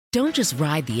Don't just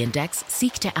ride the index,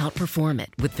 seek to outperform it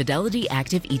with Fidelity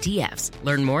Active ETFs.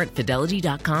 Learn more at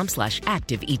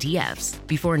fidelity.com/active ETFs.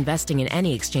 Before investing in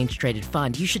any exchange-traded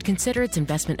fund, you should consider its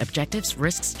investment objectives,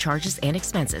 risks, charges, and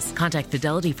expenses. Contact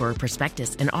Fidelity for a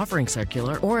prospectus, an offering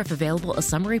circular, or if available, a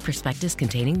summary prospectus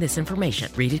containing this information.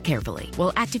 Read it carefully.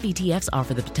 While active ETFs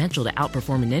offer the potential to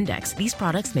outperform an index, these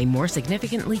products may more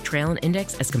significantly trail an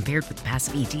index as compared with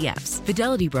passive ETFs.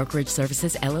 Fidelity Brokerage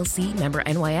Services, LLC, member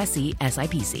NYSE,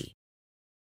 SIPC.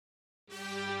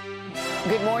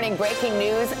 Good morning. Breaking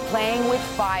news, playing with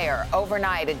fire.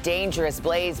 Overnight, a dangerous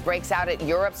blaze breaks out at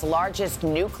Europe's largest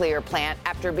nuclear plant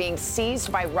after being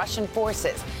seized by Russian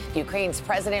forces. Ukraine's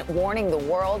president warning the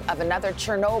world of another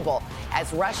Chernobyl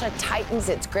as Russia tightens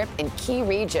its grip in key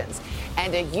regions.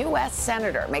 And a U.S.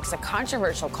 senator makes a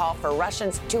controversial call for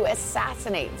Russians to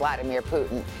assassinate Vladimir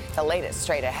Putin. The latest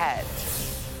straight ahead.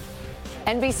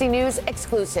 NBC News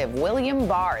exclusive. William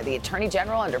Barr, the Attorney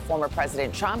General under former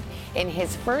President Trump, in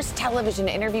his first television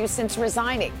interview since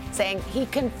resigning, saying he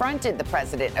confronted the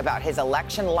president about his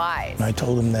election lies. I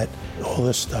told him that all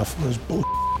this stuff was bull.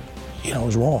 It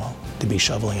was wrong to be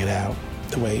shoveling it out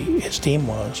the way his team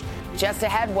was. Just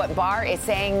ahead, what Barr is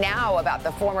saying now about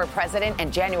the former president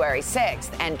and January 6th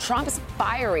and Trump's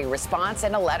fiery response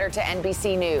in a letter to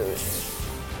NBC News.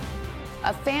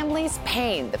 A family's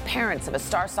pain. The parents of a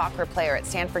star soccer player at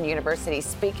Stanford University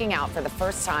speaking out for the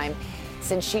first time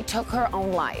since she took her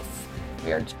own life.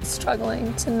 We are just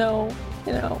struggling to know,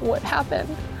 what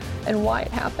happened and why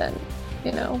it happened,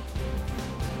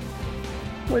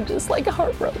 We're just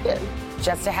heartbroken.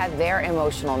 Just ahead, their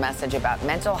emotional message about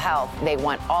mental health they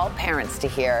want all parents to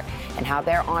hear and how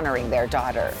they're honoring their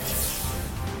daughter.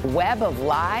 Web of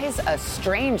lies, a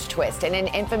strange twist in an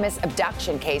infamous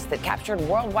abduction case that captured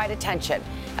worldwide attention.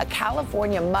 A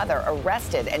California mother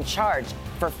arrested and charged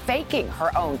for faking her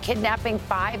own kidnapping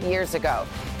 5 years ago.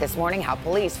 This morning, how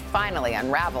police finally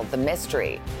unraveled the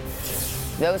mystery.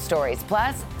 Those stories,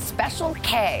 plus Special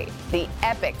K, the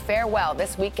epic farewell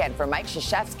this weekend for Mike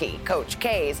Krzyzewski, Coach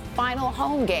K's final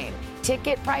home game.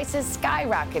 Ticket prices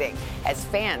skyrocketing as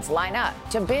fans line up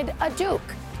to bid adieu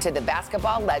to the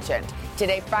basketball legend.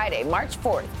 Today, Friday, March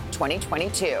 4th,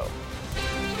 2022.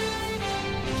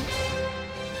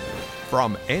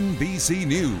 From NBC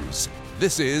News,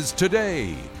 this is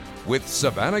Today with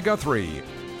Savannah Guthrie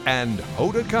and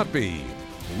Hoda Kotb,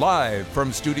 live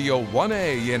from Studio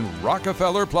 1A in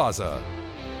Rockefeller Plaza.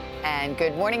 And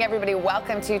good morning, everybody.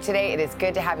 Welcome to Today. It is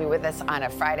good to have you with us on a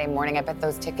Friday morning. I bet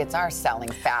those tickets are selling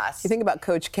fast. You think about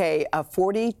Coach K,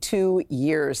 42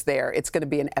 years there. It's going to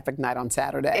be an epic night on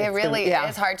Saturday. It really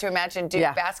is hard to imagine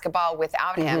Duke basketball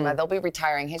without him. They'll be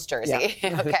retiring his jersey.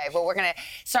 Yeah. Okay, well, we're going to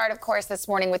start, of course, this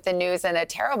morning with the news and a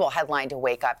terrible headline to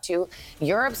wake up to.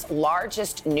 Europe's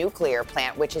largest nuclear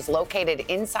plant, which is located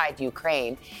inside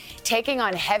Ukraine, taking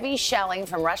on heavy shelling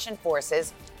from Russian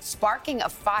forces, sparking a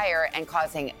fire and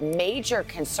causing major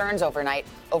concerns overnight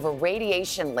over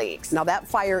radiation leaks. Now, that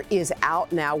fire is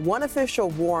out now. One official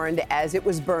warned as it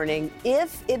was burning,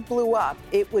 if it blew up,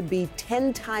 it would be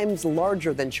 10 times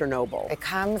larger than Chernobyl. It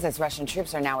comes as Russian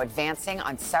troops are now advancing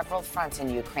on several fronts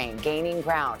in Ukraine, gaining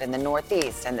ground in the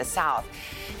northeast and the south.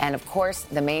 And, of course,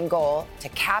 the main goal, to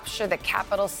capture the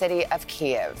capital city of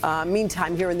Kiev.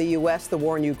 Meantime, here in the U.S., the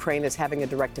war in Ukraine is having a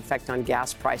direct effect on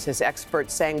gas prices.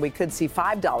 Experts saying we could see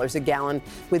 $5 a gallon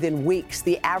within weeks.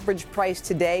 The average price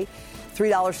today,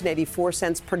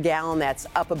 $3.84 per gallon. That's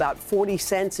up about 40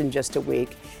 cents in just a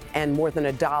week and more than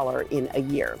 $1 in a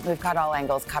year. We've got all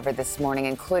angles covered this morning,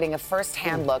 including a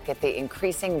first-hand look at the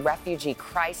increasing refugee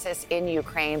crisis in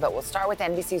Ukraine. But we'll start with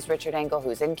NBC's Richard Engel,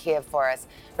 who's in Kiev for us.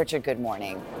 Richard, good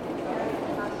morning.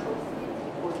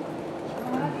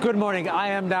 Good morning. I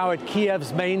am now at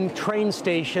Kiev's main train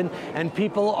station, and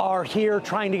people are here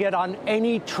trying to get on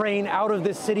any train out of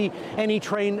this city, any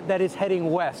train that is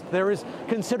heading west. There is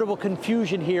considerable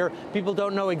confusion here. People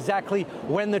don't know exactly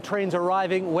when the train's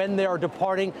arriving, when they are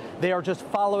departing. They are just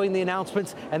following the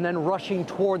announcements and then rushing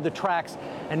toward the tracks.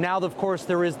 And now, of course,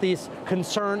 there is this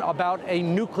concern about a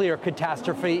nuclear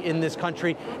catastrophe in this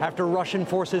country after Russian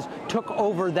forces took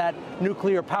over that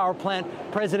nuclear power plant.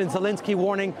 President Zelensky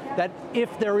warning that if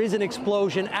there is an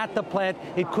explosion at the plant,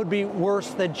 it could be worse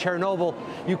than Chernobyl.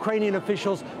 Ukrainian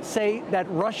officials say that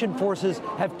Russian forces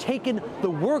have taken the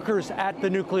workers at the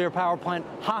nuclear power plant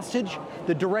hostage.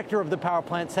 The director of the power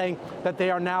plant saying that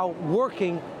they are now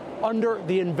working under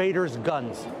the invaders'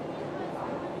 guns.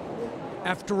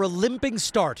 After a limping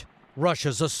start,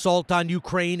 Russia's assault on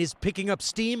Ukraine is picking up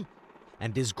steam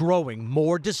and is growing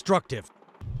more destructive,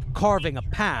 carving a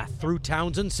path through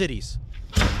towns and cities.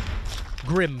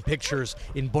 Grim pictures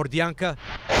in Bordyanka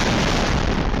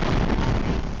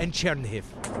and Chernihiv.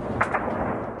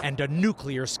 And a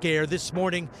nuclear scare this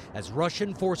morning as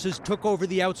Russian forces took over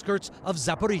the outskirts of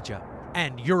Zaporizhzhia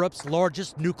and Europe's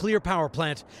largest nuclear power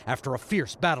plant after a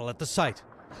fierce battle at the site.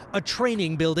 A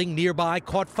training building nearby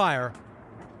caught fire.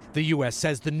 The U.S.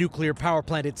 says the nuclear power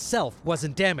plant itself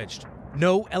wasn't damaged.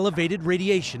 No elevated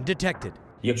radiation detected.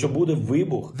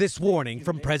 This warning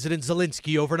from President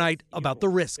Zelensky overnight about the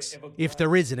risks. If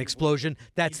there is an explosion,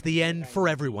 that's the end for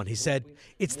everyone, he said.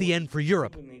 It's the end for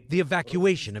Europe, the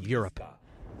evacuation of Europe.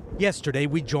 Yesterday,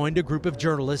 we joined a group of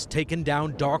journalists taken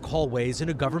down dark hallways in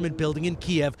a government building in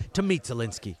Kiev to meet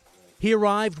Zelensky. He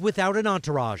arrived without an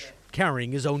entourage,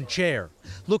 carrying his own chair,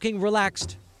 looking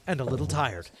relaxed and a little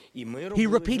tired. He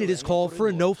repeated his call for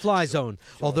a no-fly zone,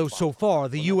 although so far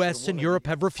the U.S. and Europe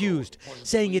have refused,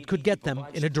 saying it could get them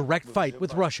in a direct fight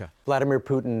with Russia. Vladimir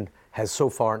Putin has so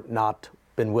far not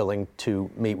been willing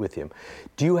to meet with him.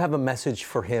 Do you have a message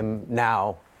for him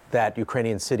now that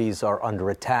Ukrainian cities are under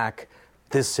attack?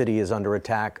 This city is under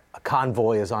attack. A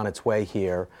convoy is on its way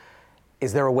here.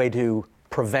 Is there a way to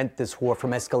prevent this war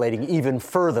from escalating even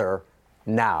further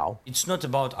now? It's not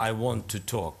about I want to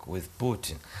talk with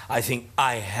Putin. I think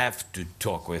I have to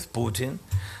talk with Putin.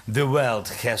 The world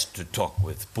has to talk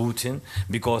with Putin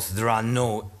because there are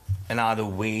no other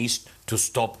ways to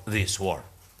stop this war.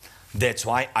 That's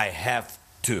why I have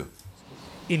to.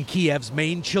 In Kiev's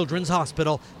main children's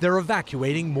hospital, they're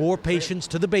evacuating more patients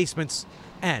to the basements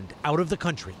and out of the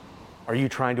country. Are you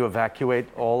trying to evacuate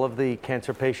all of the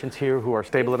cancer patients here who are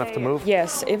stable enough to move?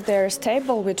 Yes, if they're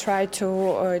stable, we try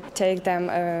to take them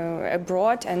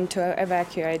abroad and to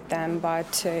evacuate them.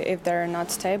 But if they're not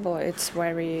stable,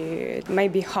 it may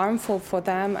be harmful for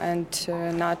them and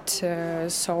not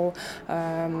so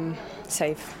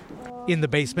safe. In the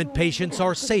basement, patients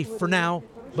are safe for now,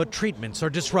 but treatments are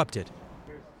disrupted.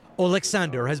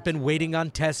 Alexander has been waiting on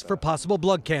tests for possible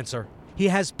blood cancer. He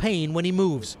has pain when he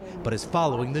moves, but is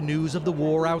following the news of the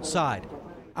war outside.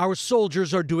 Our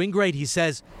soldiers are doing great, he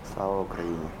says,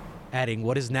 adding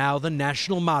what is now the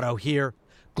national motto here,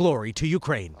 glory to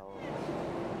Ukraine.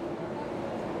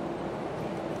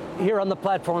 Here on the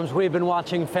platforms, we've been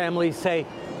watching families say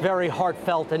very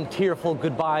heartfelt and tearful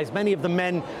goodbyes. Many of the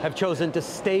men have chosen to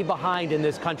stay behind in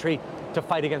this country to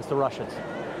fight against the Russians.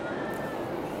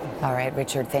 All right,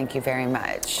 Richard, thank you very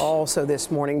much. Also this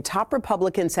morning, top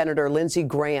Republican Senator Lindsey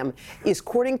Graham is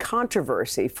courting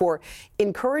controversy for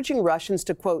encouraging Russians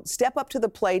to, quote, step up to the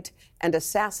plate and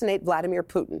assassinate Vladimir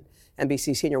Putin.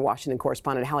 NBC senior Washington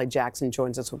correspondent Hallie Jackson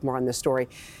joins us with more on this story.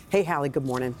 Hey, Hallie, good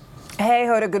morning. Hey,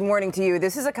 Hoda, good morning to you.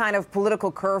 This is a kind of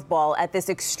political curveball at this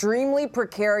extremely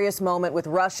precarious moment with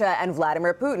Russia and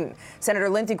Vladimir Putin. Senator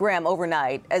Lindsey Graham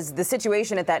overnight, as the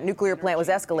situation at that nuclear plant was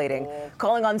escalating,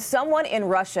 calling on someone in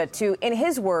Russia to, in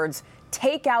his words,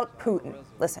 take out Putin.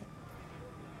 Listen.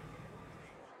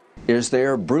 Is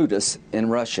there Brutus in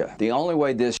Russia? The only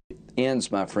way this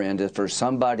ends, my friend, is for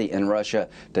somebody in Russia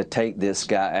to take this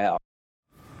guy out.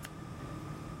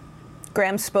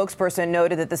 Graham's spokesperson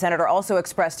noted that the senator also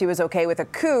expressed he was okay with a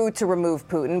coup to remove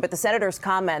Putin, but the senator's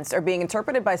comments are being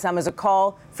interpreted by some as a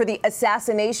call for the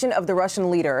assassination of the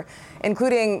Russian leader,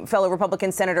 including fellow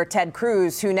Republican Senator Ted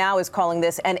Cruz, who now is calling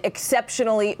this an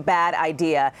exceptionally bad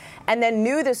idea. And then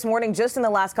new this morning, just in the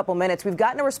last couple minutes, we've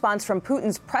gotten a response from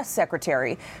Putin's press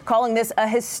secretary calling this a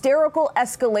hysterical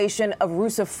escalation of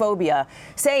Russophobia,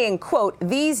 saying, quote,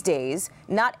 these days,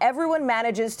 not everyone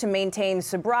manages to maintain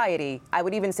sobriety. I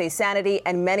would even say sanity,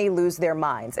 and many lose their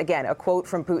minds. Again, a quote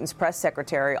from Putin's press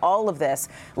secretary. All of this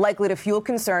likely to fuel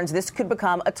concerns this could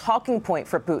become a talking point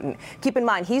for Putin. Keep in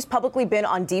mind, he's publicly been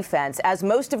on defense as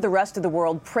most of the rest of the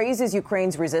world praises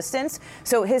Ukraine's resistance.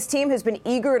 So his team has been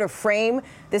eager to frame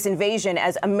this invasion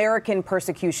as American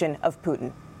persecution of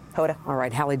Putin. Hoda. All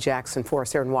right, Hallie Jackson for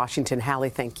us here in Washington. Hallie,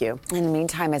 thank you. In the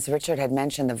meantime, as Richard had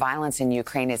mentioned, the violence in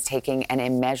Ukraine is taking an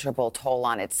immeasurable toll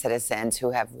on its citizens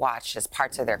who have watched as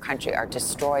parts of their country are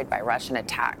destroyed by Russian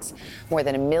attacks. More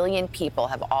than 1 million people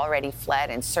have already fled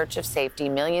in search of safety.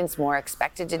 Millions more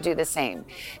expected to do the same.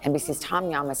 NBC's Tom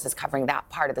Yamas is covering that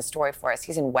part of the story for us.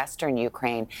 He's in western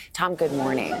Ukraine. Tom, good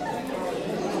morning.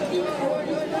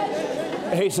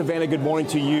 Hey, Savannah, good morning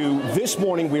to you. This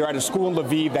morning, we are at a school in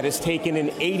Lviv that has taken in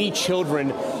 80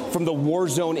 children from the war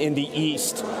zone in the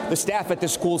east. The staff at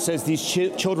this school says these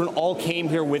children all came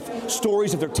here with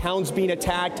stories of their towns being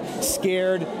attacked,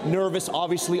 scared, nervous,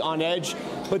 obviously on edge.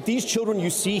 But these children you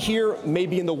see here may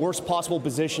be in the worst possible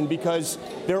position because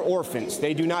they're orphans.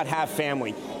 They do not have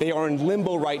family. They are in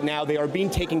limbo right now. They are being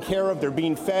taken care of. They're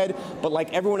being fed. But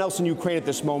like everyone else in Ukraine at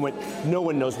this moment, no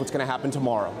one knows what's going to happen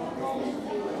tomorrow.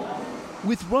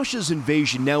 With Russia's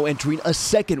invasion now entering a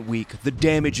second week, the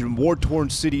damage in war-torn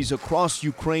cities across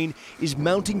Ukraine is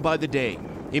mounting by the day.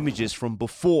 Images from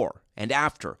before and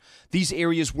after. These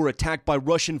areas were attacked by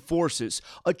Russian forces,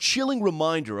 a chilling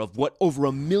reminder of what over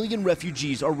 1 million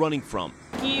refugees are running from.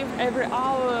 Kyiv every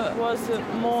hour was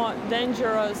more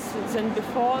dangerous than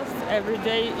before. Every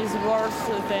day is worse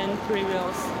than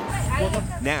previous.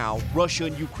 Now, Russia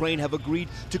and Ukraine have agreed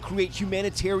to create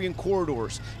humanitarian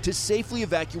corridors to safely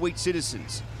evacuate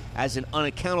citizens, as an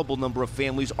unaccountable number of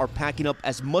families are packing up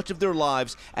as much of their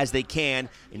lives as they can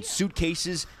in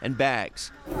suitcases and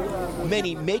bags.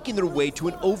 Many making their way to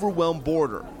an overwhelmed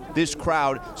border. This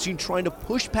crowd seen trying to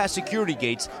push past security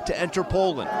gates to enter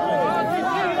Poland.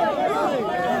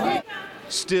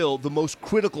 Still, the most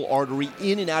critical artery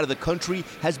in and out of the country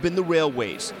has been the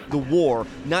railways, the war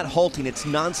not halting its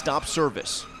non-stop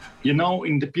service. You know,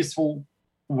 in the peaceful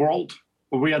world,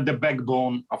 we are the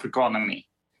backbone of economy.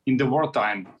 In the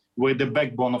wartime, we're the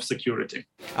backbone of security.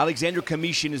 Alexander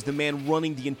Kamishin is the man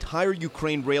running the entire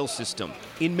Ukraine rail system.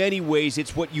 In many ways,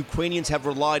 it's what Ukrainians have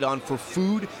relied on for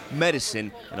food,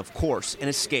 medicine, and of course, an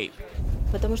escape.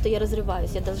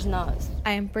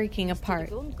 I am breaking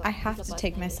apart. I have to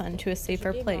take my son to a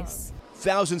safer place.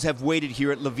 Thousands have waited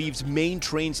here at Lviv's main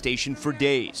train station for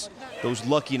days. Those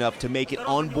lucky enough to make it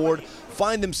on board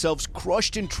find themselves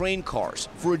crushed in train cars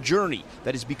for a journey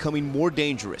that is becoming more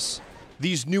dangerous.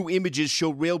 These new images show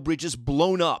rail bridges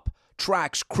blown up,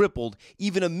 tracks crippled,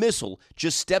 even a missile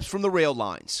just steps from the rail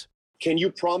lines. Can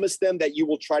you promise them that you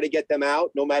will try to get them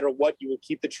out? No matter what, you will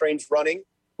keep the trains running?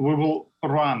 We will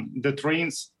run the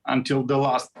trains until the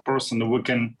last person we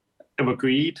can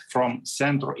evacuate from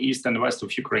center, east, and west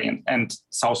of Ukraine and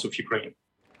south of Ukraine.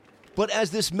 But as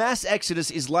this mass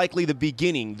exodus is likely the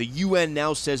beginning, the UN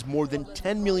now says more than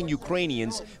 10 million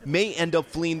Ukrainians may end up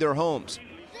fleeing their homes.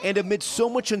 And amid so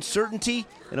much uncertainty,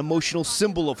 an emotional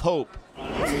symbol of hope.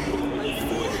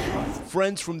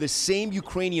 Friends from the same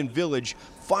Ukrainian village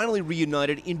finally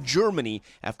reunited in Germany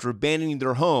after abandoning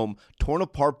their home, torn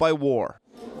apart by war.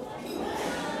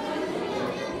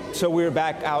 So we're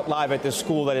back out live at this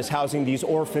school that is housing these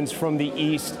orphans from the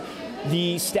East.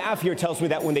 The staff here tells me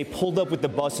that when they pulled up with the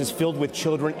buses filled with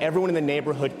children, everyone in the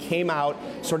neighborhood came out,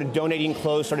 started donating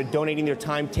clothes, started donating their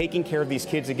time, taking care of these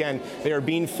kids. Again, they are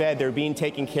being fed, they're being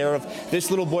taken care of. This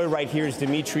little boy right here is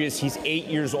Demetrius. He's 8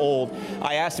 years old.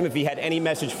 I asked him if he had any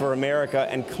message for America,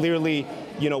 and clearly,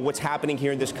 you know, what's happening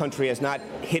here in this country has not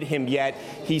hit him yet.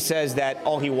 He says that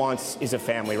all he wants is a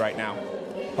family right now.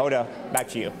 Hoda, back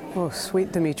to you. Oh,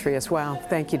 sweet Demetrius. Wow.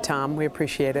 Thank you, Tom. We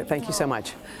appreciate it. Thank you so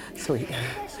much. Sweet.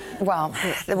 Well,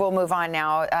 we'll move on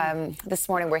now. This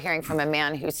morning, we're hearing from a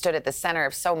man who stood at the center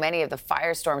of so many of the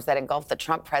firestorms that engulfed the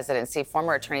Trump presidency,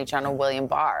 former Attorney General William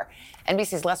Barr.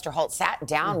 NBC's Lester Holt sat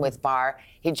down with Barr.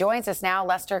 He joins us now.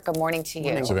 Lester, good morning to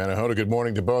you. Savannah, Hoda, good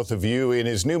morning to both of you. In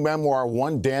his new memoir,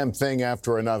 One Damn Thing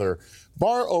After Another,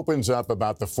 Barr opens up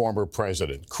about the former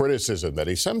president, criticism that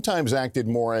he sometimes acted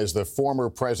more as the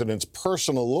former president's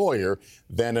personal lawyer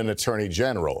than an attorney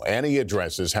general, and he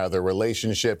addresses how their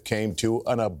relationship came to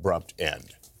an abrupt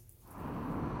end.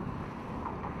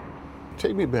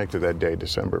 Take me back to that day,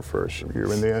 December 1st.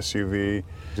 You're in the SUV.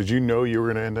 Did you know you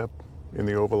were going to end up in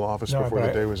the Oval Office before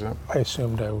the day was up? I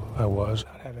assumed I was.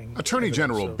 Attorney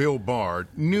General Bill Barr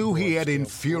knew he had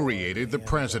infuriated the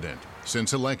president.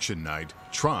 Since election night,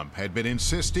 Trump had been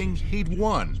insisting he'd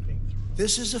won.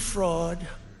 This is a fraud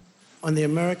on the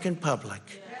American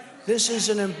public. This is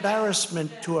an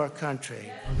embarrassment to our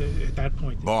country. At that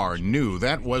point, Barr knew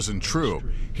that wasn't true.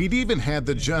 He'd even had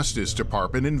the Justice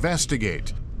Department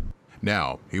investigate.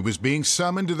 Now, he was being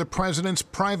summoned to the president's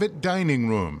private dining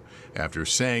room after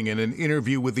saying in an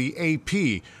interview with the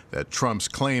AP that Trump's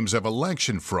claims of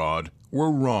election fraud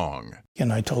were wrong.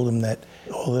 And I told him that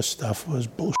all this stuff was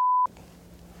bullshit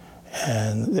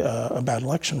and about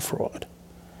election fraud.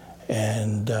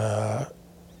 And,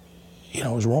 it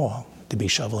was wrong to be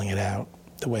shoveling it out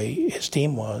the way his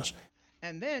team was.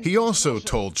 He also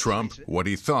told Trump what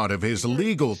he thought of his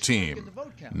legal team.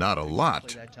 Not a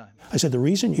lot. I said, the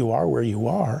reason you are where you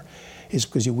are is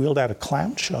because you wheeled out a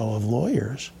clown show of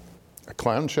lawyers. A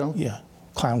clown show? Yeah,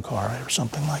 clown car or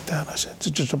something like that. I said, it's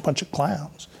just a bunch of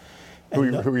clowns. Who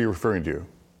are you referring to?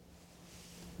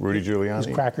 Rudy Giuliani?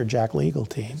 His Cracker Jack legal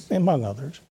team, among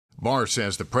others. Barr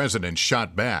says the president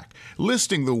shot back,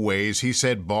 listing the ways he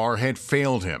said Barr had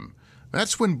failed him.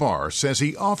 That's when Barr says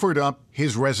he offered up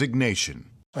his resignation.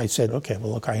 I said, okay,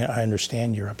 well, look, I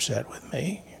understand you're upset with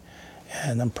me,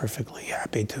 and I'm perfectly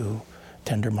happy to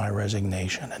tender my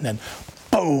resignation. And then,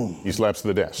 boom! He slaps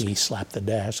the desk. He slapped the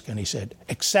desk, and he said,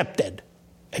 accepted,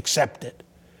 accepted.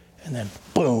 And then,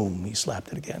 boom, he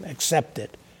slapped it again,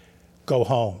 accepted. go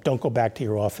home. Don't go back to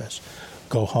your office.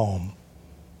 Go home.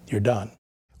 You're done.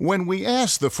 When we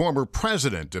asked the former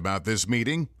president about this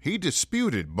meeting, he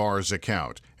disputed Barr's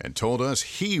account and told us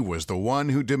he was the one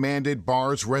who demanded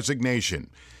Barr's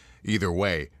resignation. Either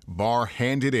way, Barr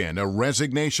handed in a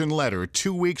resignation letter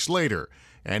 2 weeks later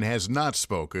and has not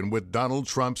spoken with Donald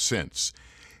Trump since.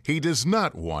 He does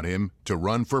not want him to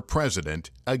run for president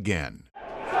again.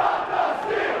 Stop the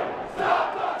steal!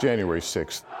 Stop the January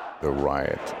 6th, the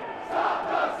riot. Stop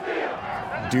the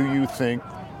steal! Do you think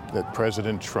that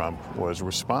President Trump was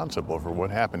responsible for what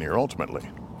happened here ultimately?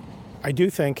 I do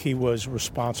think he was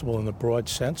responsible in the broad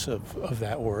sense of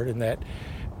that word, and that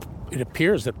it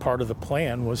appears that part of the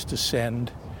plan was to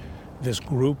send this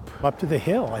group up to the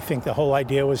Hill. I think the whole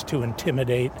idea was to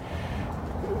intimidate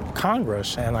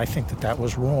Congress, and I think that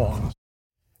was wrong.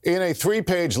 In a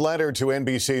 3-page letter to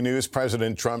NBC News,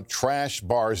 President Trump trashed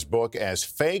Barr's book as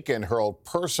fake and hurled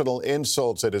personal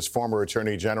insults at his former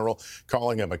attorney general,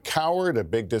 calling him a coward, a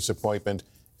big disappointment,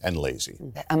 and lazy.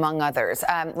 Among others.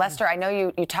 Lester, I know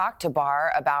you talked to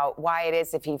Barr about why it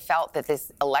is if he felt that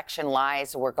this election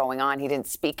lies were going on, he didn't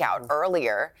speak out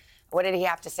earlier. What did he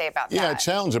have to say about that? Yeah, I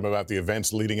challenged him about the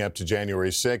events leading up to January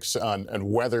 6th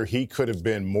on whether he could have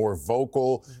been more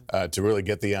vocal to really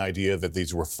get the idea that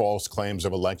these were false claims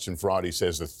of election fraud. He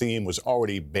says the theme was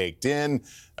already baked in,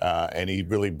 and he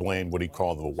really blamed what he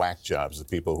called the whack jobs, the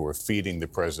people who were feeding the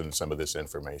president some of this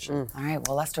information. All right,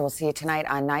 well, Lester, we'll see you tonight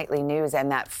on Nightly News,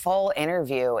 and that full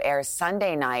interview airs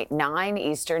Sunday night, 9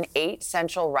 Eastern, 8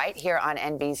 Central, right here on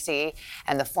NBC,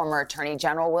 and the former Attorney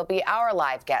General will be our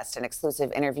live guest, an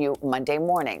exclusive interview Monday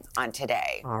morning on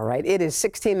Today. All right. It is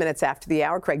 16 minutes after the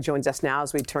hour. Craig joins us now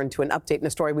as we turn to an update in a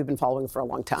story we've been following for a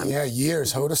long time. Yeah,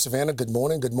 years. Hoda, Savannah, good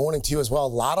morning. Good morning to you as well. A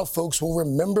lot of folks will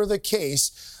remember the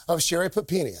case of Sherri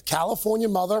Papini, a California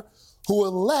mother who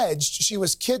alleged she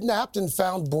was kidnapped and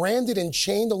found branded and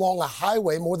chained along a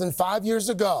highway more than 5 years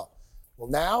ago. Well,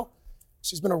 now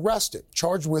she's been arrested,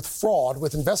 charged with fraud,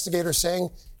 with investigators saying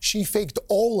she faked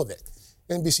all of it.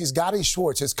 NBC's Gotti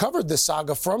Schwartz has covered this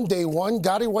saga from day one.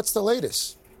 Gotti, what's the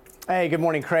latest? Hey, good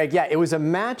morning, Craig. Yeah, it was a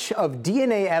match of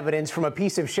DNA evidence from a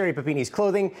piece of Sherri Papini's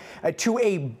clothing to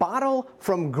a bottle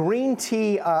from green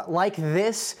tea like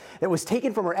this that was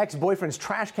taken from her ex-boyfriend's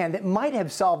trash can that might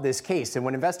have solved this case. And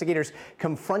when investigators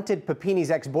confronted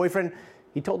Papini's ex-boyfriend,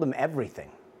 he told them everything.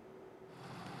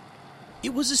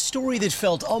 It was a story that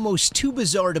felt almost too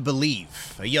bizarre to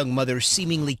believe. A young mother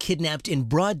seemingly kidnapped in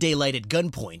broad daylight at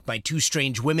gunpoint by 2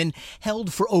 strange women,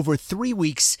 held for over 3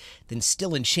 weeks, then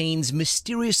still in chains,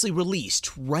 mysteriously released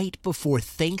right before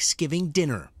Thanksgiving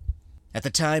dinner. At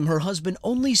the time, her husband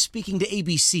only speaking to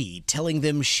ABC, telling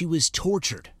them she was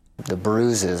tortured. The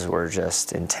bruises were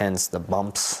just intense, the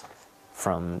bumps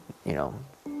from,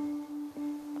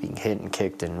 being hit and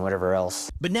kicked and whatever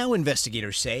else. But now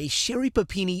investigators say Sherri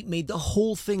Papini made the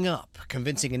whole thing up,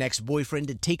 convincing an ex-boyfriend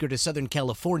to take her to Southern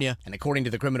California. And according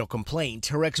to the criminal complaint,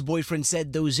 her ex-boyfriend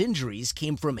said those injuries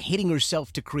came from hitting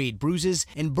herself to create bruises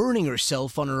and burning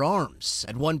herself on her arms.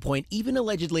 At one point, even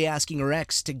allegedly asking her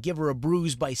ex to give her a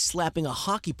bruise by slapping a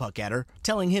hockey puck at her,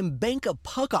 telling him, "Bank a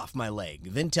puck off my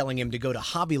leg," then telling him to go to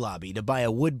Hobby Lobby to buy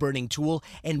a wood-burning tool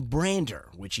and brand her,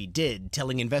 which he did,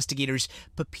 telling investigators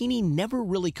Papini never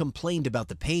really complained about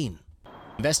the pain.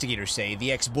 Investigators say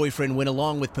the ex-boyfriend went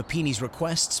along with Papini's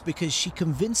requests because she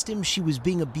convinced him she was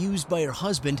being abused by her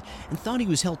husband and thought he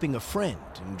was helping a friend,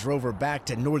 and drove her back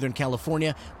to Northern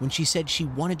California when she said she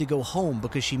wanted to go home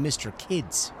because she missed her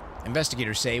kids.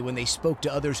 Investigators say when they spoke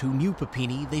to others who knew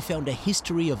Papini, they found a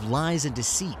history of lies and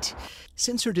deceit.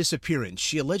 Since her disappearance,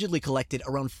 she allegedly collected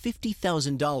around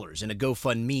 $50,000 in a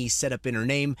GoFundMe set up in her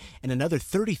name and another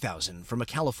 $30,000 from a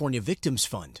California victims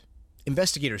fund.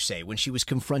 Investigators say when she was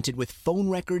confronted with phone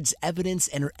records, evidence,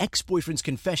 and her ex-boyfriend's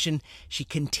confession, she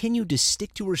continued to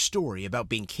stick to her story about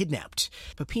being kidnapped.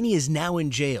 Papini is now in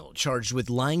jail, charged with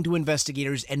lying to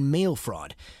investigators and mail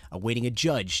fraud, awaiting a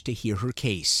judge to hear her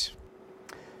case.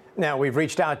 Now, we've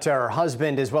reached out to her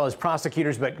husband as well as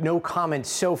prosecutors, but no comments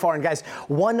so far. And guys,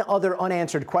 one other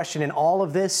unanswered question in all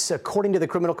of this. According to the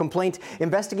criminal complaint,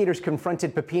 investigators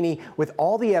confronted Papini with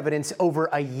all the evidence over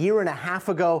a year and a half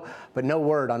ago, but no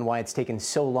word on why it's taken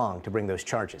so long to bring those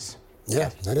charges. Yeah,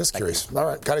 that is curious. All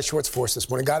right, Gotti Schwartz for us this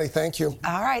morning. Gotti, thank you.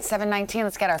 All right, 7:19.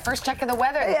 Let's get our first check of the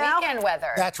weather, the weekend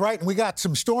weather. That's right, and we got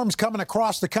some storms coming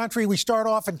across the country. We start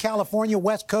off in California,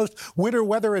 West Coast, winter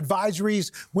weather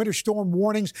advisories, winter storm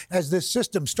warnings as this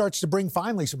system starts to bring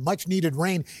finally some much-needed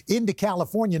rain into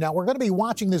California. Now, we're going to be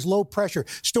watching this low pressure.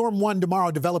 Storm 1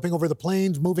 tomorrow developing over the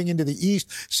plains, moving into the east.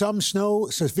 Some snow,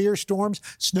 severe storms,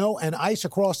 snow and ice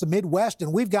across the Midwest,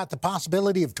 and we've got the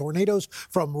possibility of tornadoes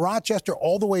from Rochester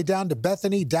all the way down to to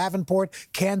Bethany, Davenport,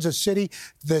 Kansas City.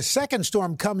 The second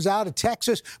storm comes out of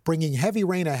Texas, bringing heavy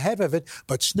rain ahead of it,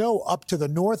 but snow up to the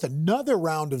north. Another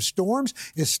round of storms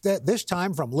is this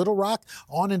time from Little Rock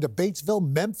on into Batesville,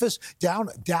 Memphis, down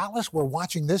Dallas. We're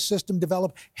watching this system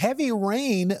develop. Heavy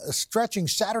rain stretching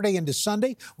Saturday into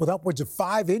Sunday with upwards of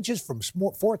 5 inches from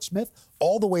Fort Smith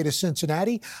all the way to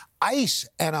Cincinnati. Ice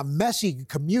and a messy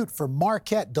commute from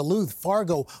Marquette, Duluth,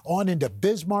 Fargo on into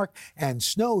Bismarck, and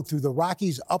snow through the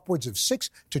Rockies upwards of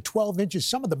 6 to 12 inches.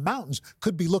 Some of the mountains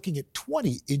could be looking at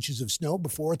 20 inches of snow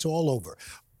before it's all over.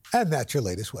 And that's your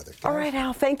latest weather. All right,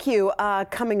 Al, thank you.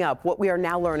 Coming up, what we are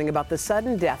now learning about the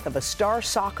sudden death of a star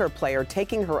soccer player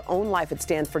taking her own life at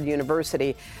Stanford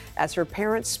University as her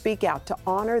parents speak out to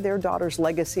honor their daughter's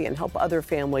legacy and help other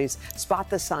families spot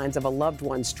the signs of a loved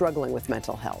one struggling with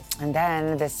mental health. And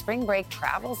then the spring break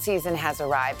travel season has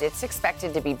arrived. It's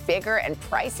expected to be bigger and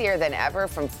pricier than ever,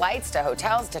 from flights to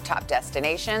hotels to top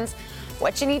destinations.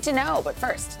 What you need to know. But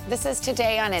first, this is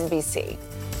Today on NBC.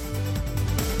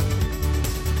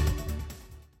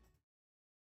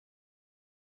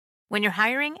 When you're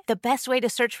hiring, the best way to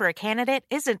search for a candidate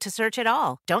isn't to search at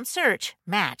all. Don't search,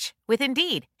 match with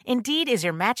Indeed. Indeed is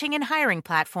your matching and hiring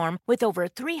platform with over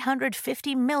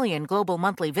 350 million global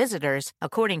monthly visitors,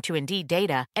 according to Indeed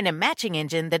data, and a matching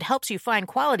engine that helps you find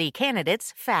quality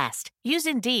candidates fast. Use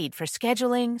Indeed for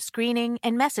scheduling, screening,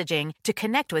 and messaging to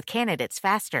connect with candidates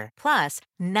faster. Plus,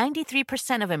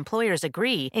 93% of employers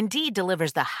agree Indeed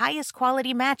delivers the highest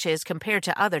quality matches compared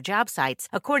to other job sites,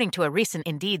 according to a recent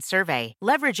Indeed survey.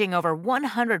 Leveraging over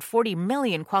 140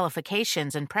 million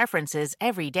qualifications and preferences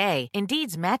every day,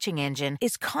 Indeed's matching engine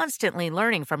is constantly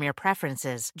learning from your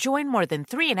preferences. Join more than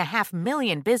 3.5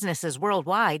 million businesses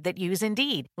worldwide that use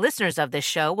Indeed. Listeners of this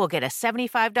show will get a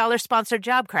 $75 sponsored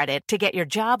job credit to get your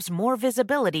jobs more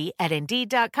visibility at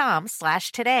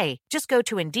Indeed.com/today. Just go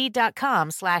to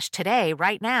Indeed.com/today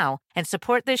right now and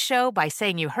support this show by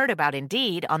saying you heard about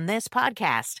Indeed on this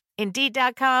podcast.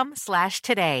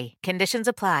 Indeed.com/today. Conditions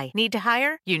apply. Need to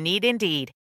hire? You need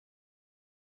Indeed.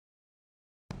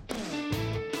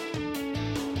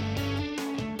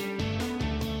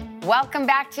 Welcome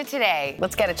back to Today.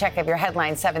 Let's get a check of your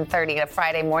headlines. 7:30 on a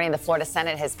Friday morning. The Florida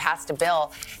Senate has passed a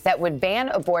bill that would ban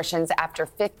abortions after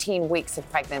 15 weeks of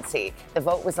pregnancy. The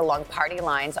vote was along party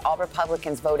lines, all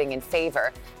Republicans voting in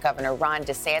favor. Governor Ron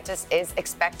DeSantis is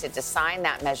expected to sign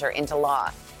that measure into law.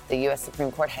 The U.S.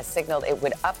 Supreme Court has signaled it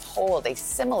would uphold a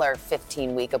similar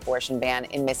 15-week abortion ban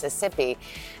in Mississippi.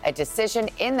 A decision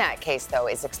in that case, though,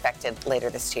 is expected later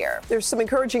this year. There's some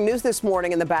encouraging news this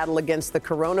morning in the battle against the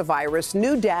coronavirus.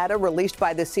 New data released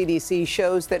by the CDC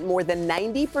shows that more than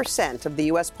 90% of the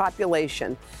U.S.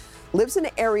 population lives in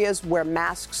areas where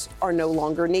masks are no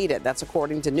longer needed. That's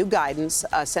according to new guidance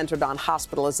centered on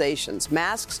hospitalizations.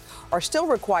 Masks are still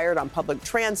required on public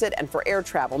transit and for air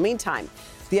travel. Meantime,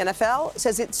 the NFL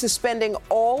says it's suspending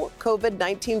all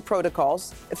COVID-19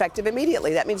 protocols effective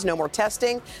immediately. That means no more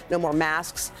testing, no more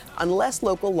masks, unless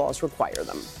local laws require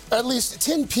them. At least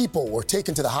 10 people were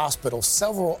taken to the hospital.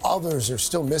 Several others are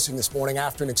still missing this morning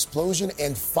after an explosion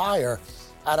and fire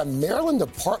at a Maryland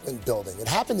apartment building. It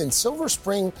happened in Silver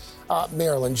Spring,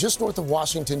 Maryland, just north of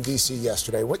Washington, D.C.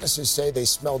 yesterday. Witnesses say they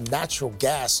smelled natural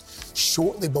gas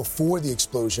shortly before the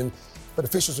explosion, but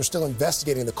officials are still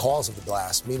investigating the cause of the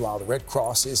blast. Meanwhile, the Red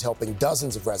Cross is helping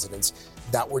dozens of residents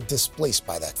that were displaced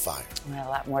by that fire. A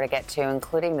lot more to get to,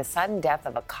 including the sudden death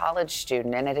of a college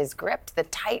student, and it has gripped the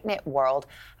tight-knit world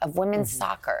of women's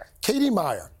soccer. Katie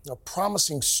Meyer, a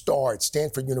promising star at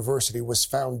Stanford University, was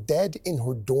found dead in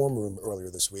her dorm room earlier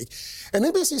this week. And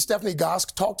NBC's Stephanie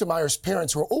Gosk talked to Meyer's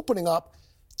parents, who are opening up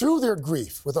through their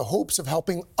grief with the hopes of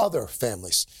helping other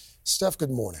families. Steph,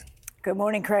 good morning. Good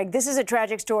morning, Craig. This is a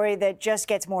tragic story that just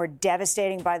gets more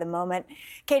devastating by the moment.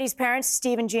 Katie's parents,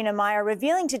 Steve and Gina Meyer,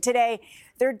 revealing to Today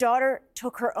their daughter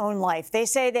took her own life. They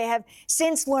say they have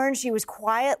since learned she was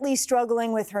quietly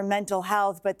struggling with her mental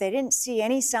health, but they didn't see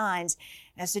any signs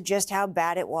as to just how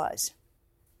bad it was.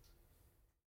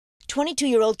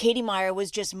 22-year-old Katie Meyer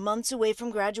was just months away from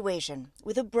graduation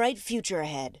with a bright future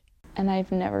ahead. And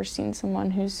I've never seen someone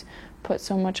who's put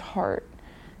so much heart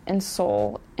and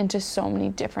soul into so many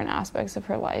different aspects of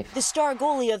her life. The star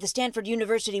goalie of the Stanford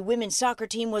University women's soccer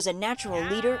team was a natural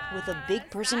leader with a big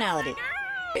personality.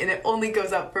 And it only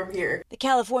goes up from here. The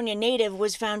California native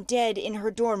was found dead in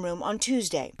her dorm room on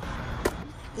Tuesday.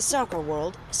 The soccer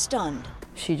world stunned.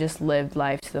 She just lived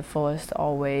life to the fullest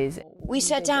always. We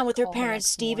sat down with her parents,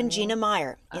 Steve and Gina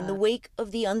Meyer, in the wake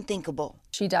of the unthinkable.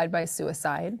 She died by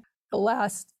suicide. The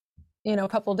last,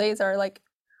 couple days are like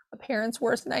a parent's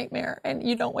worst nightmare, and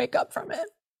you don't wake up from it.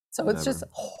 So it's just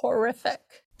horrific.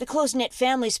 The close-knit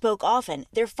family spoke often.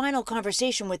 Their final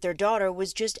conversation with their daughter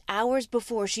was just hours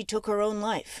before she took her own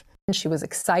life. She was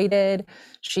excited.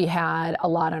 She had a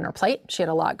lot on her plate. She had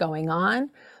a lot going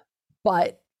on,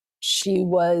 but she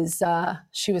was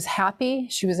happy.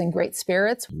 She was in great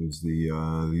spirits. It was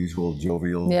the usual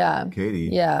jovial Katie.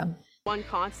 Yeah. One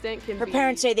constant can Her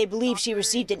parents say they believe she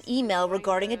received an email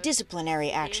regarding a disciplinary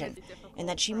action and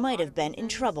that she might have been in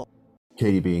trouble.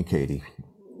 Katie being Katie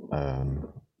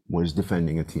was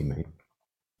defending a teammate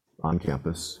on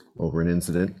campus over an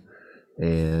incident,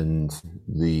 and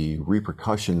the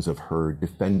repercussions of her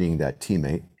defending that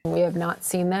teammate. We have not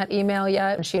seen that email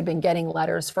yet. She had been getting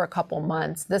letters for a couple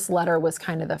months. This letter was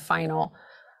kind of the final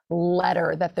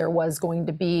letter that there was going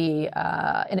to be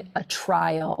a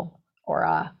trial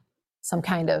or some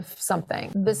kind of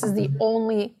something. This is the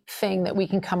only thing that we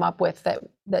can come up with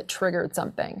that triggered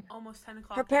something.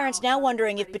 Her parents now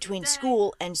wondering if between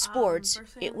school and sports,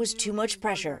 it was too much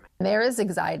pressure. There is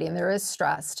anxiety and there is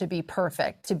stress to be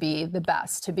perfect, to be the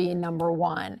best, to be number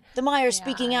one. The Meyers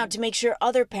speaking out to make sure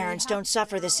other parents don't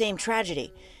suffer the same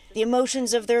tragedy. The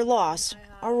emotions of their loss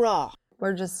are raw.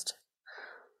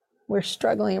 We're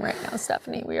struggling right now,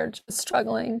 Stephanie. We are just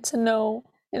struggling to know,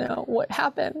 what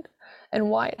happened and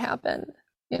why it happened,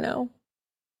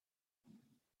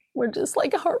 We're just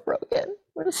like heartbroken.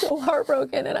 We're so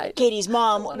heartbroken. And Katie's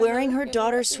mom wearing her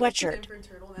daughter's sweatshirt,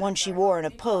 one she wore in a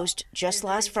post just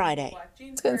last Friday.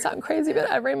 It's going to sound crazy, but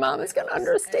every mom is going to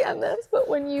understand this. But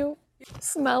when you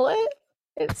smell it,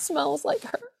 it smells like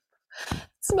her. It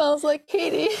smells like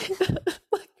Katie.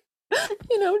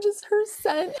 Just her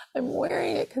scent. I'm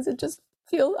wearing it because it just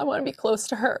feels, I want to be close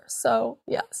to her. So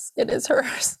yes, it is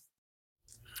hers.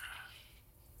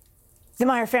 The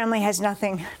Meyer family has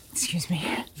nothing,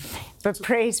 but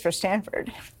praise for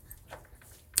Stanford.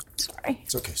 Sorry.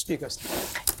 It's okay. Speak us.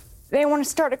 They want to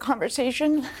start a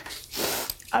conversation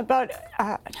about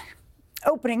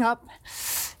opening up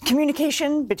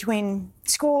communication between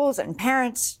schools and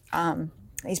parents.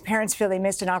 These parents feel they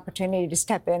missed an opportunity to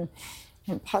step in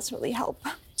and possibly help.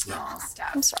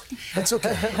 I'm sorry. That's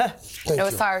okay.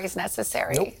 No sorry is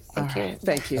necessary. Nope. Thank you.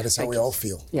 Thank you. That is how we all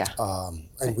feel. Yeah.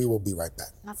 And we will be right back.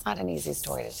 That's not an easy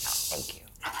story to tell. Thank you.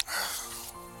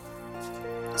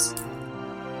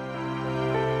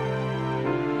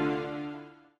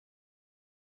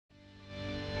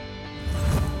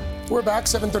 We're back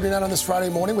 7:39 on this Friday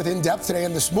morning with In Depth today.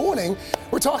 And this morning,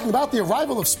 we're talking about the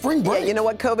arrival of spring break. Yeah, you know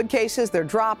what? COVID cases, they're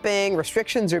dropping,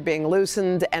 restrictions are being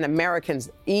loosened, and Americans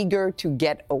eager to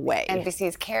get away.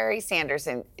 NBC's Carrie Sanders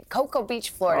in Cocoa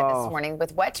Beach, Florida this morning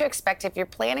with what to expect if you're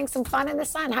planning some fun in the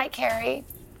sun. Hi, Carrie.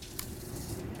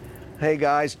 Hey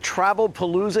guys,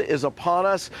 Travel-palooza is upon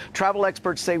us. Travel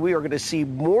experts say we are going to see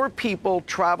more people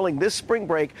traveling this spring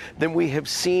break than we have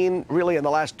seen really in the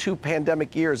last 2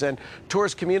 pandemic years. And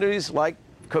tourist communities like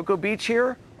Cocoa Beach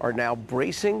here are now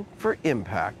bracing for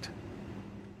impact.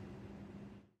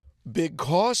 Big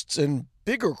costs and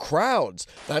bigger crowds.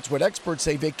 That's what experts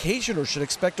say vacationers should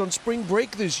expect on spring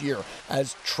break this year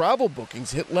as travel bookings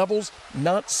hit levels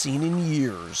not seen in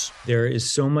years. There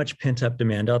is so much pent-up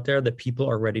demand out there that people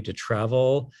are ready to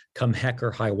travel come heck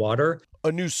or high water.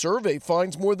 A new survey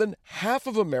finds more than half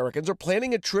of Americans are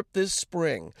planning a trip this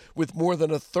spring, with more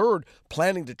than a third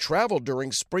planning to travel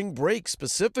during spring break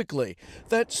specifically.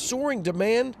 That soaring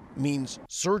demand means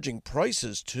surging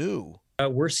prices too.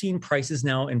 We're seeing prices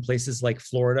now in places like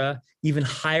Florida even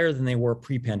higher than they were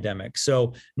pre-pandemic.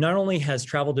 So not only has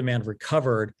travel demand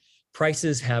recovered,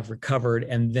 prices have recovered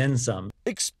and then some.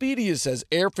 Expedia says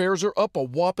airfares are up a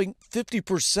whopping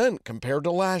 50% compared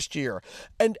to last year,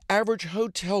 and average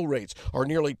hotel rates are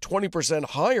nearly 20%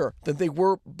 higher than they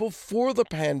were before the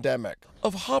pandemic.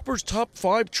 Of Hopper's top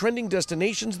 5 trending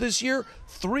destinations this year,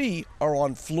 3 are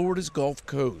on Florida's Gulf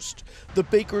Coast. The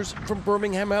Bakers from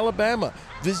Birmingham, Alabama,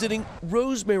 visiting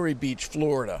Rosemary Beach,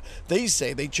 Florida. They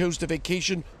say they chose to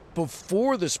vacation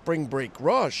before the spring break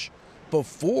rush,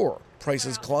 before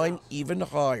prices climb even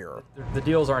higher. The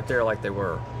deals aren't there like they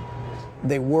were.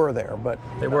 They were there, but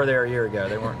They were there a year ago.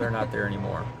 They're not there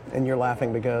anymore. And you're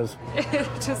laughing because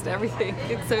Just everything.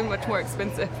 It's so much more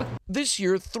expensive. this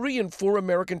year, 3 in 4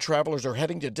 American travelers are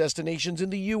heading to destinations in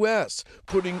the U.S.,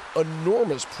 putting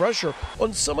enormous pressure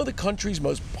on some of the country's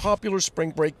most popular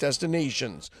spring break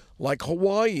destinations, like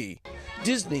Hawaii,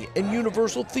 Disney and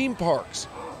Universal theme parks,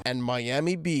 and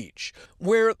Miami Beach,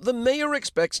 where the mayor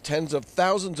expects tens of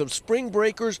thousands of spring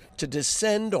breakers to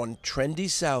descend on trendy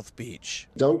South Beach.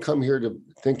 Don't come here to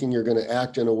thinking you're going to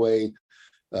act in a way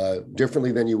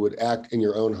differently than you would act in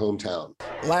your own hometown.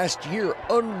 Last year,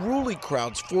 unruly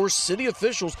crowds forced city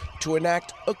officials to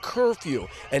enact a curfew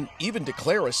and even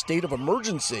declare a state of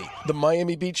emergency. The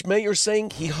Miami Beach mayor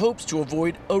saying he hopes to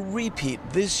avoid a repeat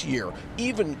this year,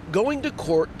 even going to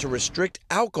court to restrict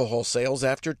alcohol sales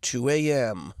after 2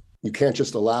 a.m. You can't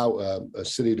just allow a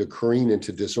city to careen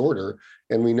into disorder.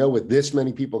 And we know with this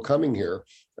many people coming here,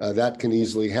 that can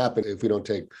easily happen if we don't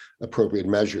take appropriate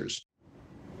measures.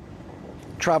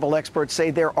 Travel experts say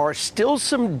there are still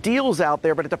some deals out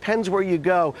there, but it depends where you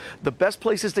go. The best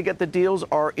places to get the deals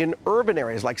are in urban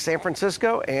areas like San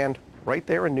Francisco and right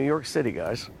there in New York City,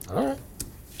 guys. All right.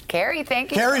 Carrie,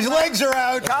 thank you. Carrie's legs are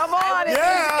out. Come on,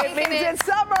 it means it's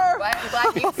summer. Well, I'm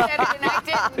glad you said it and I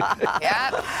didn't.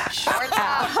 Yep, shorts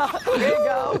out. There you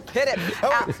go. Hit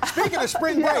it. Speaking of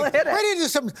spring break, ready to do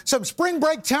some spring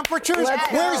break temperatures?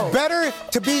 Where's better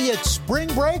to be at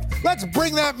spring break? Let's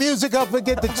bring that music up and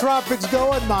get the tropics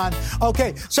going, man.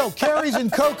 Okay, so Carrie's in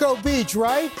Cocoa Beach,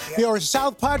 right? Or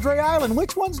South Padre Island.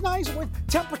 Which one's nice? What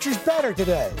temperature's better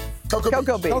today?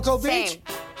 Cocoa Beach. Cocoa Beach. Same.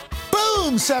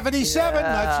 Boom, 77.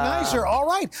 That's nicer. All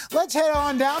right, let's head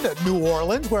on down to New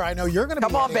Orleans, where I know you're going to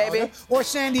be. Come on, baby. Or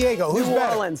San Diego. Who's New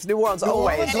better? Orleans,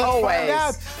 always. Let's find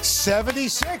out.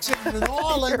 76 in New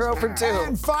Orleans. You're 0-2.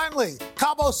 And finally,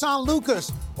 Cabo San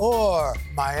Lucas or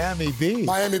Miami Beach.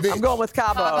 Miami Beach. I'm going with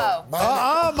Cabo.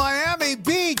 Miami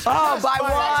Beach. Oh, by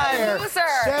 1. Loser.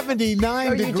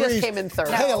 79 you degrees. just came in third.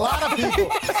 Hey, a lot of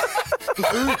people.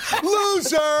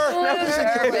 Loser.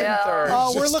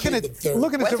 We're looking at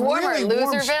some really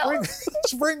warm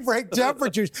spring break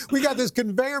temperatures. We got this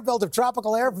conveyor belt of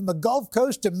tropical air from the Gulf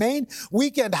Coast to Maine.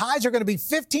 Weekend highs are going to be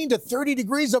 15 to 30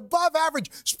 degrees above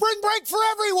average. Spring break for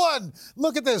everyone.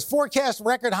 Look at this. Forecast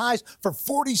record highs for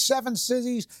 47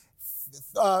 cities.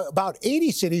 About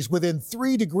 80 cities within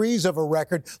 3 degrees of a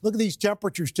record. Look at these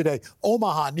temperatures today.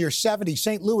 Omaha near 70,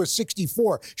 St. Louis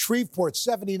 64, Shreveport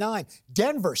 79,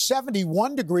 Denver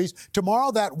 71 degrees.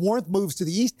 Tomorrow that warmth moves to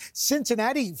the east.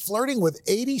 Cincinnati flirting with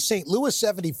 80, St. Louis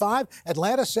 75,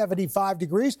 Atlanta 75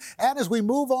 degrees. And as we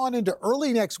move on into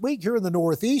early next week here in the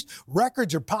Northeast,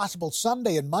 records are possible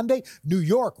Sunday and Monday. New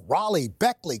York, Raleigh,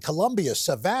 Beckley, Columbia,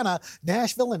 Savannah,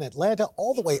 Nashville, and Atlanta,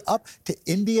 all the way up to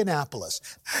Indianapolis.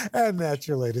 And that's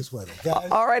your latest weather, guys.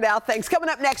 All right, Al, thanks. Coming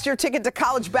up next, your ticket to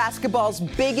college basketball's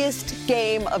biggest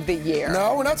game of the year.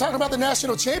 No, we're not talking about the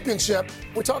national championship.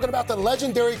 We're talking about the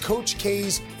legendary Coach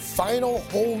K's final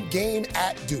home game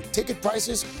at Duke. Ticket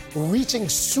prices reaching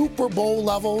Super Bowl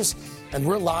levels, and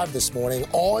we're live this morning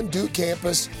on Duke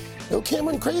campus. No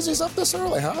Cameron Crazies up this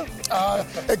early, huh?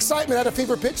 Excitement at a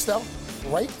fever pitch, though,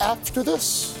 right after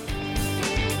this.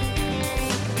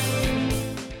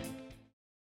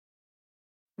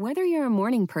 Whether you're a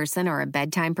morning person or a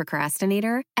bedtime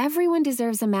procrastinator, everyone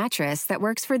deserves a mattress that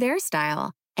works for their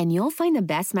style. And you'll find the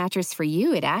best mattress for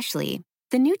you at Ashley.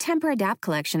 The new Temper-Adapt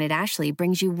collection at Ashley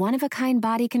brings you one-of-a-kind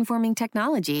body-conforming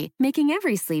technology, making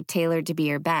every sleep tailored to be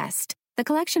your best. The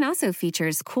collection also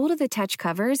features cool-to-the-touch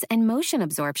covers and motion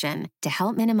absorption to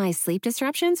help minimize sleep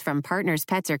disruptions from partners,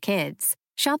 pets, or kids.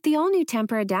 Shop the all-new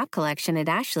Temper-Adapt collection at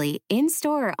Ashley,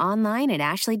 in-store or online at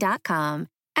ashley.com.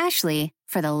 Ashley,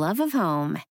 for the love of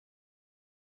home.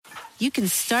 You can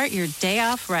start your day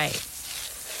off right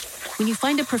when you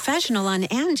find a professional on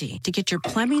Angie to get your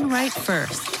plumbing right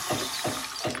first.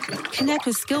 Connect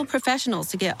with skilled professionals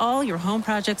to get all your home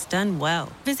projects done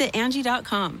well. Visit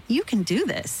Angie.com. You can do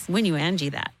this when you Angie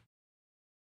that.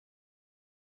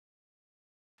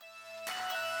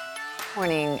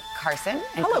 Morning, Carson.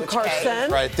 And Hello, Coach Carson.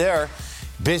 K. Right there.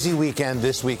 Busy weekend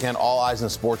this weekend. All eyes in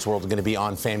the sports world are going to be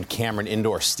on famed Cameron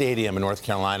Indoor Stadium in North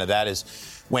Carolina. That is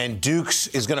when Dukes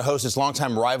is going to host its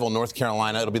longtime rival, North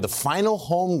Carolina. It'll be the final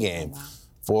home game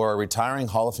for retiring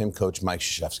Hall of Fame coach Mike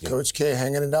Krzyzewski. Coach K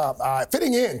hanging it up.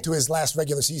 Fitting in to his last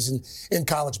regular season in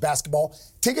college basketball.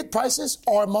 Ticket prices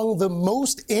are among the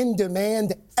most in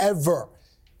demand ever.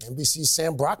 NBC's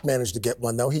Sam Brock managed to get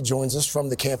one, though. He joins us from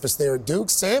the campus there at Duke.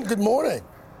 Sam, good morning.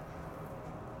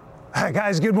 Hi,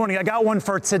 guys. Good morning. I got one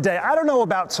for today. I don't know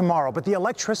about tomorrow, but the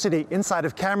electricity inside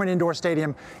of Cameron Indoor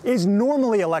Stadium is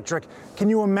normally electric. Can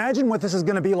you imagine what this is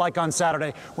going to be like on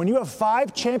Saturday? When you have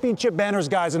 5 championship banners,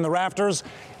 guys, in the rafters,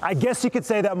 I guess you could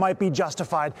say that might be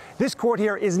justified. This court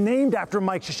here is named after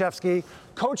Mike Krzyzewski.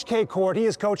 Coach K Court. He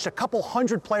has coached a couple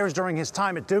hundred players during his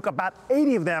time at Duke. About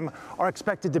 80 of them are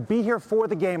expected to be here for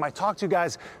the game. I talked to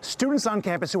guys, students on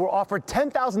campus who were offered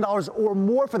 $10,000 or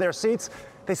more for their seats.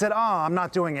 They said, I'm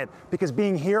not doing it because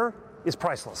being here is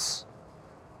priceless.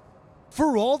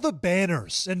 For all the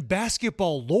banners and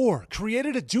basketball lore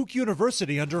created at Duke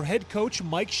University under head coach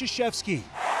Mike Krzyzewski,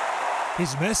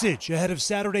 His message ahead of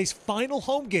Saturday's final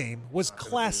home game was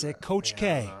classic Coach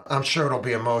K. I'm sure it'll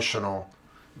be emotional,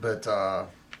 but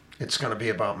it's going to be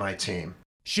about my team.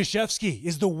 Krzyzewski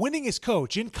is the winningest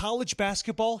coach in college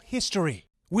basketball history.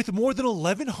 With more than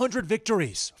 1,100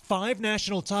 victories, 5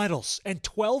 national titles, and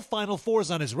 12 Final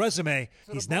Fours on his resume,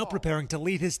 he's now preparing to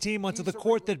lead his team onto the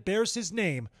court that bears his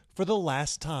name for the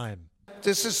last time.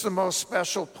 This is the most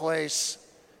special place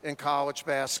in college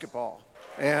basketball.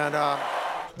 And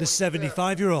the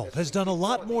 75-year-old has done a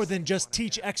lot more than just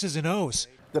teach X's and O's.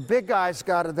 the big guys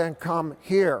got to then come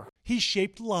here. He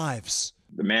shaped lives.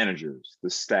 The managers, the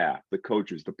staff, the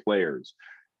coaches, the players.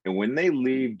 And when they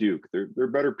leave Duke, they're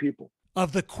better people.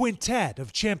 Of the quintet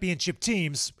of championship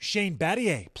teams, Shane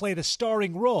Battier played a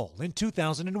starring role in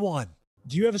 2001.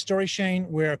 Do you have a story,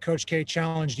 Shane, where Coach K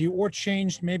challenged you or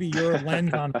changed maybe your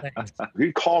lens on things?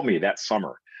 He'd call me that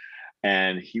summer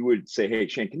and he would say, hey,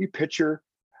 Shane, can you picture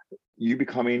you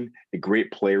becoming a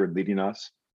great player and leading us?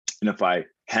 And if I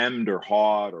hemmed or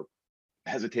hawed or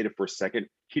hesitated for a second,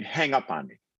 he'd hang up on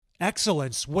me.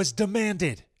 Excellence was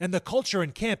demanded, and the culture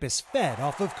and campus fed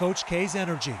off of Coach K's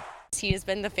energy. He has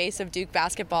been the face of Duke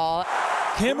basketball.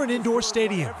 Cameron Indoor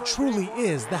Stadium truly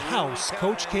is the house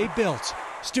Coach K built.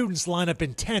 Students line up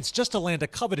in tents just to land a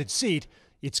coveted seat.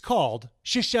 It's called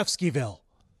Krzyzewskiville.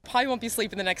 Probably won't be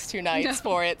sleeping the next 2 nights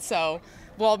for it, so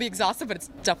we'll all be exhausted, but it's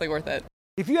definitely worth it.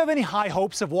 If you have any high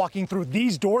hopes of walking through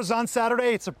these doors on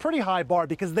Saturday, it's a pretty high bar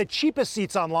because the cheapest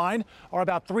seats online are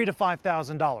about $3,000 to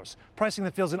 $5,000, pricing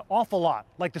that feels an awful lot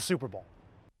like the Super Bowl.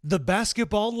 The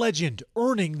basketball legend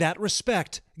earning that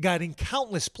respect, guiding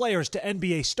countless players to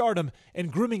NBA stardom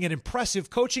and grooming an impressive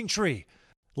coaching tree.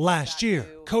 Last year,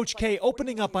 Coach K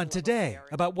opening up on Today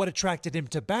about what attracted him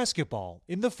to basketball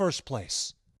in the first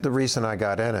place. The reason I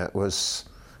got in it was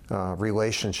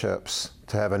relationships,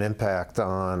 to have an impact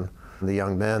on the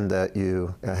young men that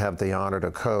you have the honor to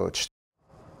coach.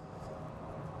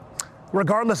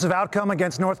 Regardless of outcome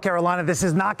against North Carolina, this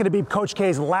is not going to be Coach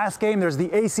K's last game. There's the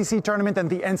ACC tournament and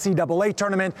the NCAA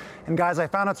tournament. And guys, I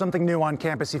found out something new on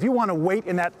campus. If you want to wait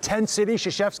in that tent city,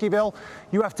 Krzyzewskiville,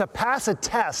 you have to pass a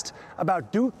test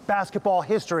about Duke basketball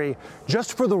history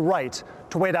just for the right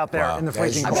to wait out there in the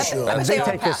freezing cold. They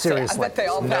take this seriously. I bet they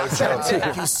all passed it.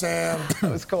 Thank you, Sam. That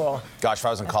was cool. Gosh, if I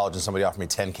was in college and somebody offered me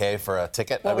 $10K for a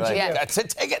ticket, What would you get? I'd say,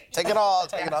 take it all.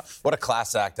 What a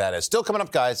class act that is. Still coming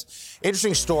up, guys.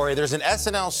 Interesting story. There's an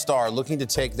SNL star looking to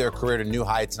take their career to new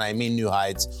heights, and I mean new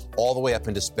heights, all the way up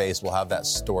into space. We'll have that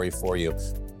story for you.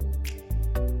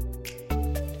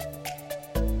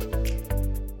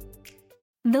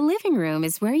 The living room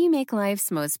is where you make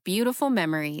life's most beautiful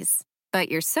memories. But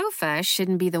your sofa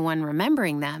shouldn't be the one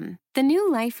remembering them. The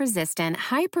new life-resistant,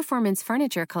 high-performance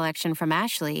furniture collection from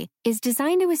Ashley is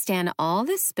designed to withstand all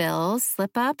the spills,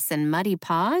 slip-ups, and muddy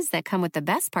paws that come with the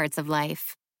best parts of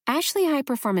life. Ashley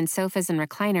high-performance sofas and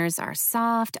recliners are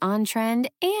soft, on-trend,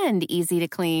 and easy to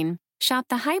clean. Shop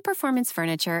the high-performance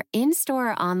furniture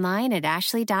in-store or online at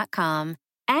ashley.com.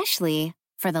 Ashley,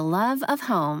 for the love of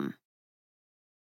home.